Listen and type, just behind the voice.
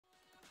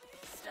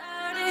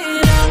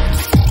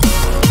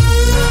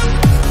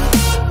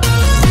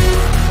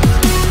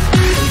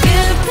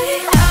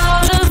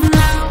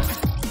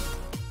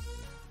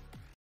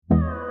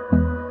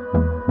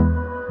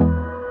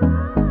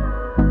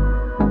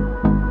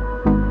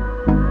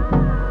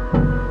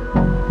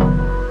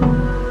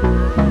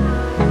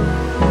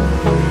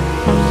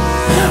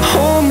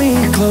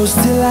close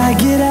till I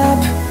get up.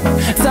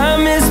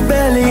 Time is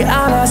barely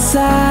on our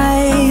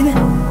side.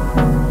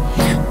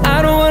 I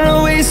don't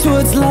wanna waste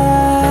what's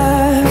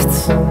left.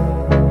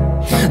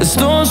 The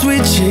storms we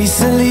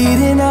chase are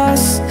leading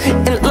us,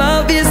 and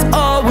love is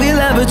all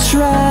we'll ever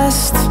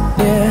trust.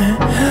 Yeah,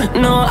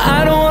 no, I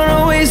don't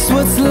wanna waste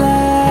what's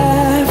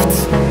left.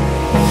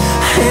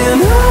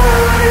 And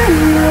on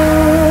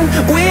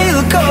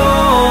we'll go,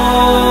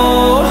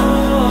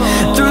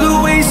 through the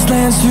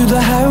wastelands, through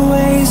the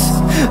highways,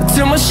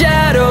 till my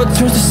shadow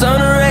turns to sun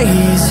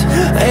rays.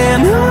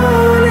 And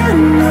on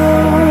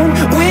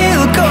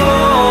we'll go,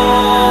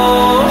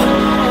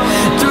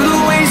 through the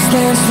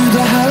wastelands, through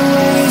the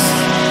highways,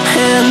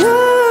 and on.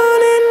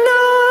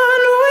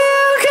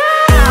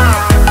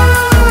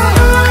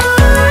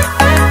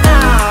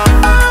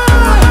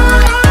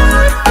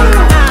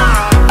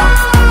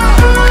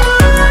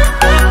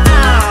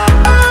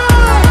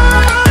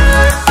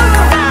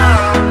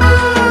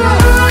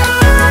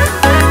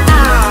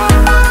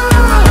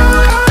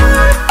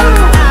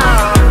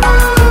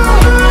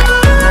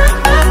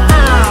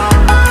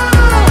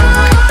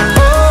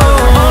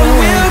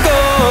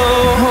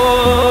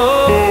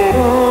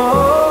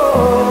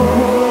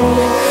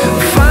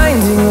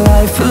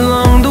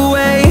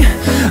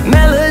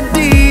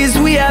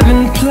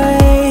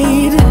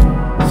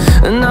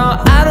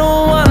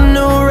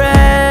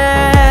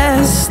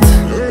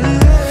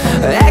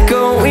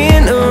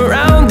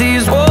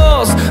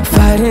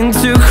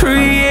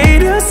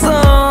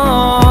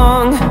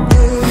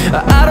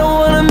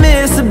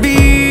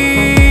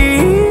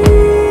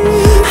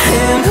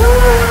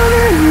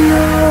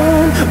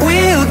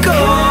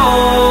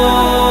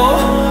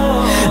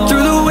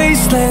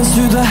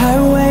 Through the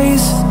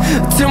highways,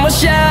 till my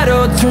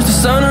shadow turns to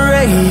sun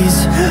rays.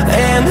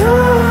 And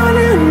on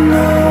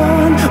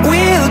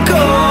we'll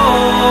go,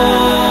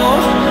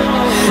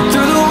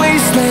 through the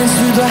wastelands,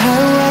 through the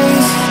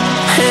highways,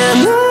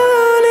 and on.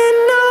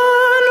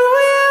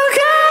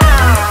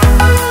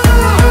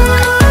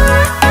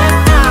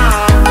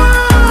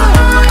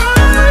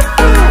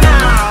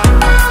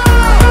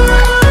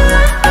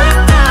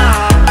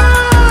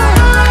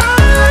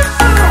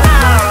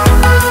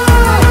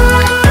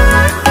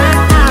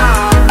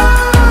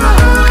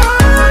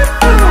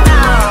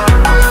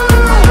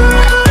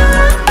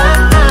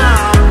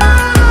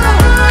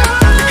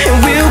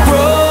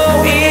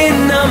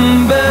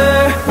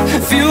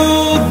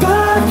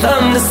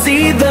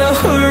 See the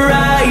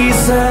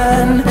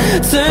horizon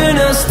turn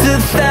us to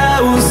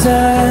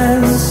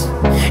thousands,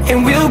 and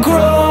we'll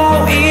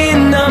grow in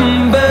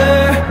number,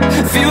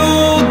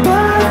 fueled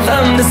by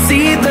them to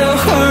see the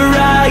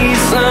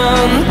horizon.